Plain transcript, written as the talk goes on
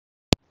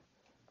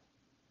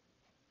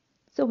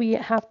So we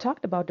have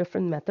talked about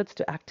different methods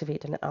to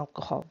activate an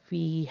alcohol.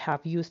 We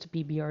have used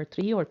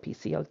PBr3 or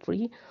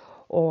PCl3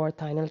 or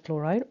thionyl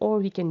chloride, or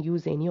we can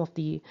use any of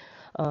the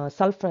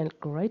sulfonyl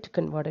chloride to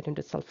convert it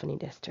into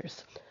sulfonate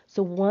esters.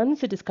 So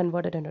once it is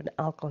converted into an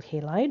alkyl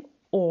halide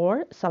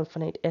or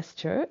sulfonate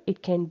ester,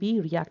 it can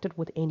be reacted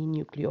with any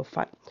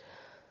nucleophile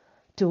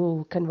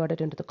to convert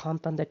it into the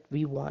compound that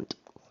we want.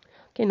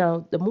 Okay,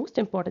 now the most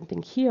important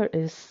thing here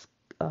is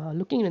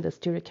looking into the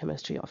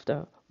stereochemistry of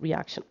the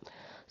reaction.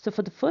 So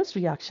for the first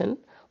reaction,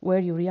 where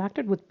you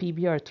reacted with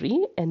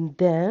PBr3 and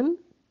then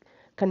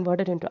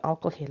converted into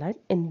alkyl halide,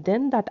 and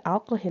then that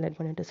alkyl halide,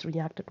 when it is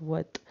reacted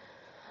with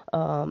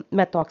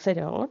methoxide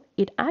ion,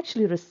 it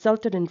actually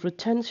resulted in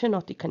retention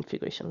of the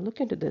configuration. Look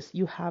into this.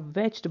 You have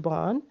wedged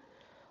bond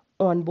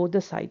on both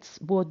the sides,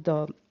 both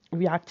the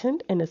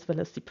reactant and as well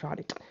as the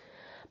product.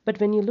 But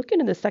when you look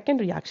into the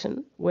second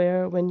reaction,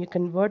 where when you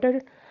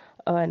converted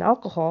an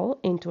alcohol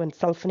into a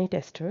sulfonate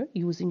ester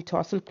using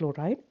TsCl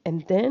chloride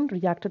and then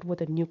reacted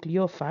with a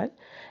nucleophile,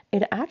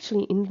 it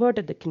actually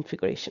inverted the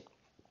configuration.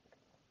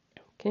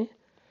 Okay,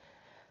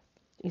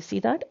 you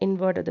see that?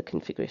 Inverted the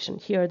configuration.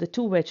 Here the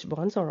two wedge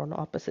bonds are on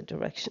opposite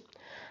direction.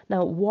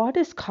 Now what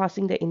is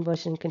causing the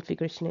inversion in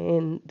configuration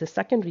in the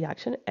second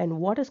reaction, and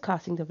what is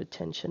causing the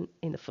retention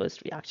in the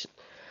first reaction?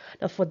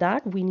 Now for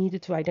that, we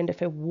needed to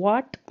identify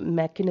what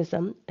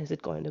mechanism is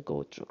it going to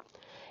go through.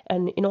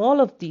 And in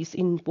all of these,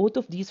 in both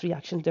of these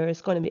reactions, there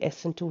is going to be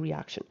SN2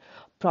 reaction.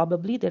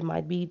 Probably there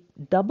might be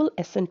double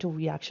SN2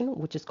 reaction,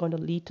 which is going to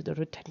lead to the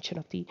retention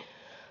of the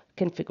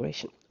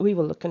configuration. We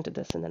will look into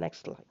this in the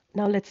next slide.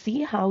 Now let's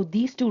see how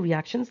these two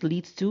reactions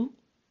leads to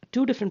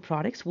two different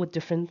products with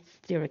different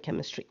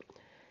stereochemistry.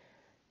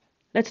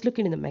 Let's look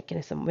into the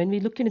mechanism. When we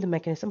look into the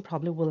mechanism,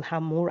 probably we'll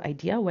have more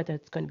idea whether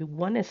it's going to be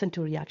one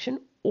SN2 reaction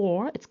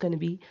or it's going to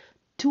be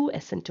two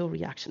SN2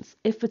 reactions.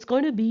 If it's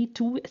going to be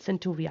two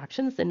SN2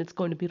 reactions, then it's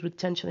going to be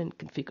retention and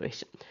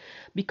configuration.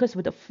 Because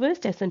with the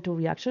first SN2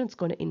 reaction, it's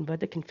going to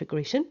invert the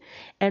configuration.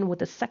 And with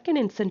the second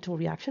SN2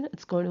 reaction,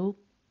 it's going to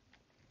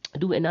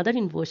do another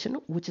inversion,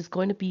 which is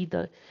going to be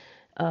the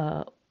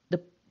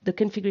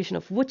configuration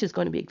of which is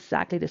going to be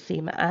exactly the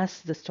same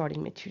as the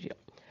starting material.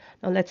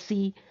 Now let's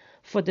see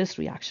for this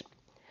reaction.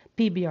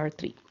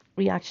 PBr3,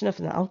 reaction of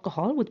an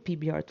alcohol with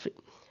PBr3.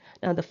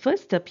 Now the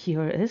first step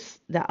here is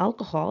the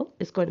alcohol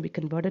is going to be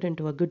converted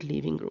into a good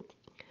leaving group.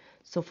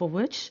 So for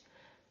which,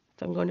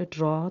 if I'm going to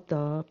draw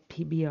the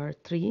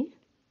PBr3,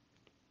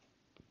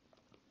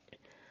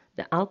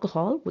 the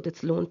alcohol with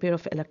its lone pair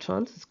of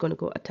electrons is going to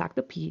go attack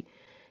the P,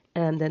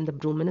 and then the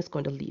bromine is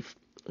going to leave.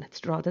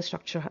 Let's draw the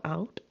structure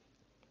out.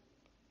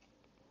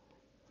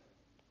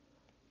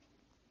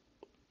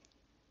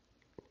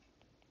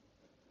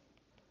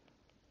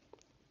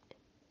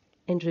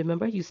 And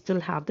remember, you still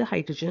have the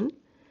hydrogen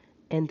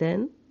and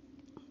then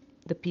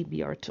the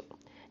PBr2.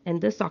 And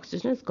this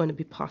oxygen is going to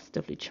be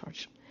positively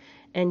charged.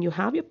 And you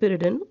have your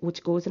pyridine,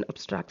 which goes and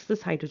abstracts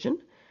this hydrogen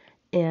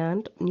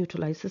and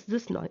neutralizes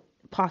this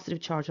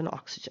positive charge on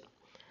oxygen.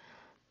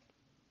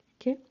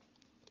 Okay,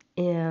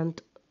 and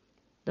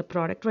the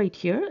product right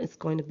here is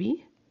going to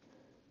be,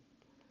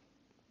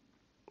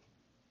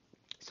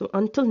 so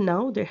until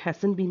now there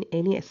hasn't been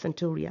any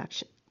SN2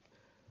 reaction.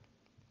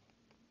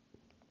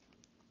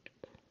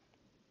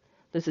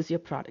 This is your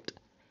product,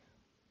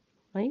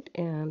 right?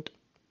 And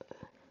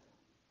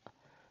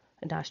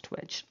a dashed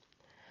wedge.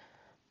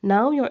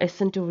 Now your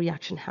SN2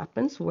 reaction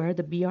happens where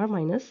the Br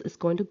minus is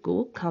going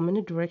to come in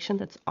a direction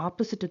that's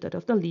opposite to that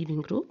of the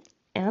leaving group,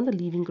 and the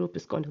leaving group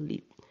is going to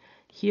leave.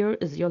 Here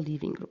is your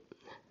leaving group.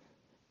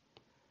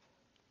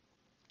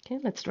 Okay,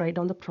 let's write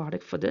down the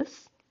product for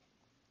this.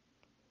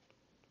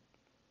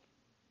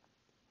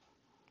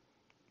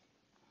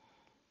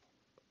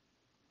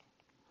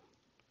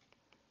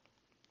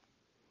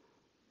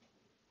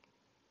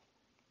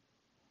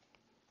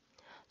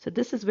 So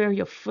this is where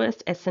your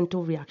first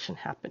SN2 reaction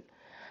happened.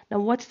 Now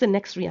what's the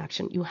next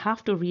reaction? You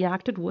have to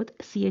react it with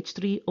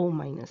CH3O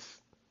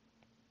minus,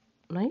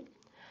 right?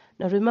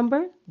 Now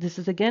remember, this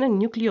is again a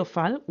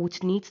nucleophile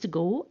which needs to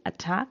go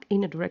attack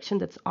in a direction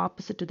that's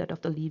opposite to that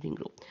of the leaving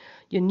group.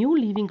 Your new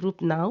leaving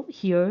group now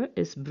here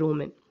is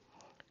bromine.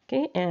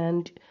 Okay,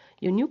 and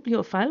your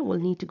nucleophile will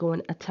need to go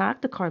and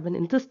attack the carbon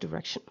in this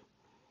direction.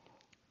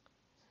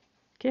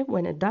 Okay,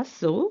 when it does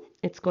so,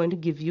 it's going to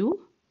give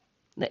you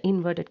the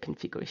inverted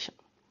configuration.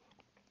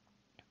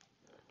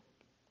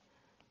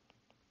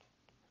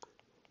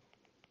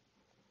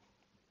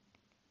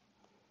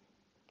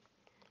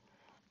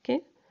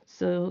 Okay,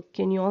 so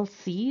can you all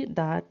see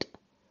that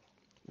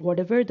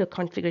whatever the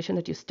configuration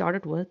that you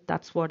started with,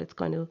 that's what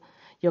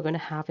you're going to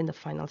have in the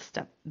final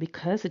step,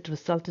 because it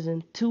resulted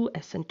in two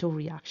SN2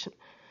 reaction.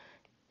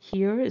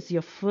 Here is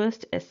your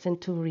first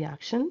SN2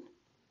 reaction,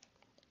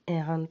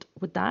 and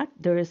with that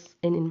there is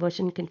an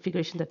inversion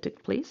configuration that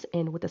took place,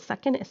 and with the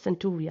second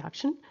SN2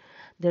 reaction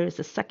there is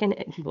a second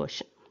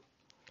inversion,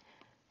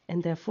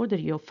 and therefore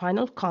your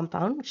final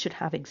compound should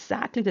have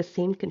exactly the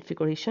same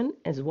configuration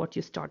as what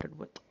you started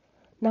with.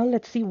 Now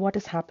let's see what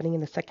is happening in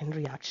the second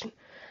reaction.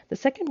 The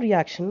second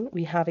reaction,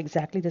 we have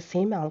exactly the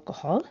same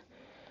alcohol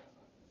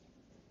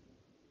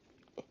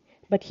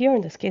But here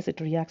in this case,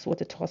 it reacts with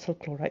the TsCl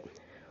chloride.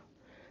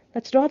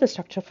 Let's draw the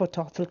structure for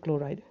TsCl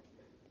chloride.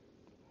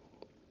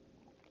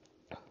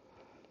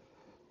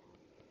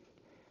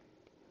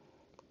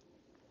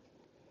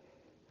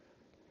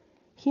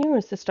 Here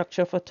is the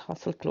structure for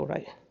TsCl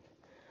chloride.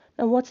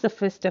 Now, what's the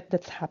first step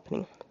that's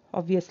happening?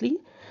 Obviously,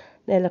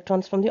 the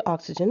electrons from the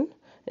oxygen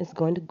is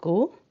going to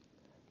go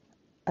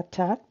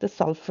attack the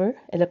sulfur,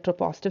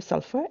 electropositive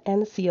sulfur,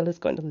 and the Cl is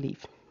going to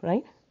leave,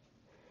 right?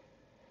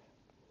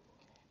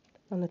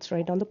 Now let's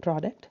write down the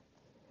product.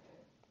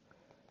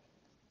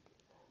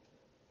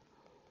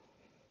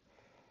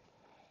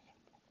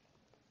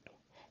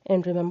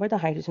 And remember, the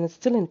hydrogen is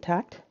still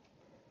intact,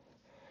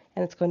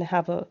 and it's going to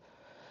have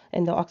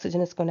and the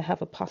oxygen is going to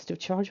have a positive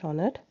charge on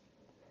it.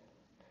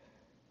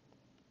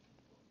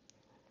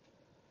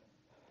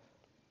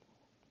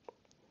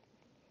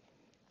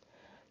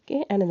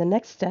 Okay, and in the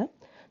next step,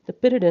 the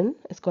pyridine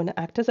is going to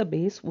act as a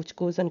base, which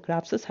goes and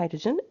grabs this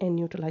hydrogen and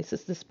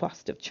neutralizes this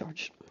positive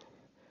charge.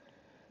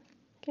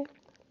 Okay,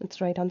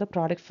 let's write down the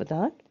product for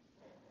that.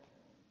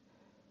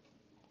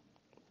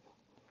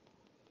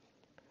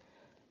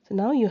 So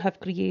now you have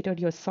created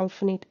your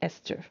sulfonate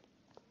ester.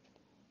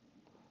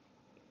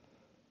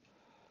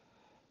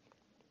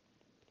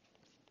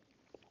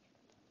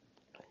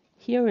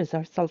 Here is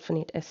our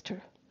sulfonate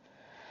ester.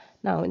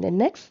 Now in the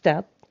next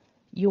step,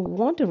 you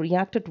want to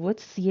react it with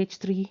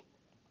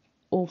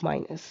CH3O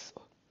minus,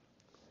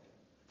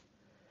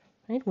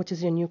 right, which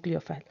is your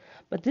nucleophile.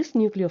 But this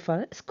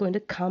nucleophile is going to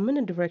come in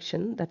a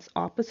direction that's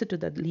opposite to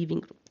the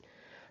leaving group.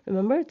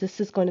 Remember, this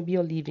is going to be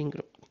your leaving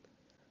group.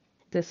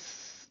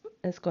 This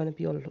is going to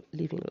be your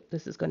leaving group.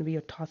 This is going to be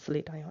your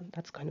tosylate ion.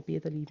 That's going to be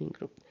the leaving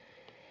group.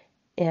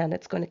 And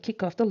it's going to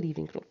kick off the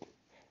leaving group.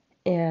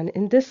 And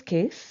in this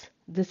case,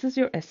 this is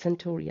your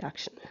SN2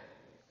 reaction.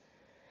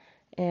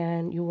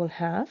 And you will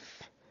have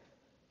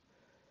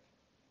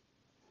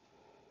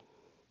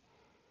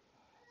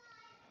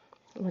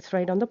let's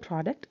write on the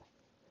product.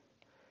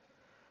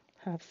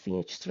 Have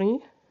CH3,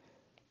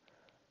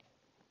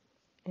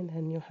 and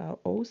then you have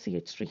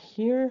OCH3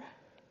 here,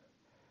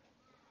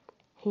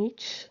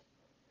 H,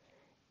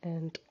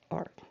 and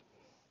R.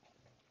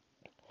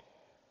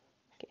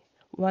 Okay.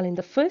 While in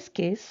the first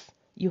case,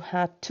 you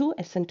had two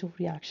SN2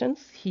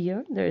 reactions.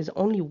 Here, there is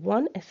only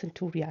one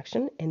SN2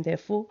 reaction, and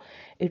therefore,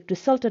 it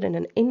resulted in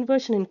an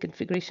inversion in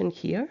configuration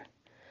here,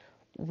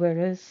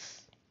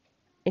 whereas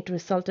it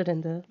resulted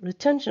in the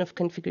retention of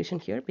configuration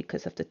here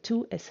because of the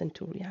two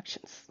SN2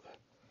 reactions.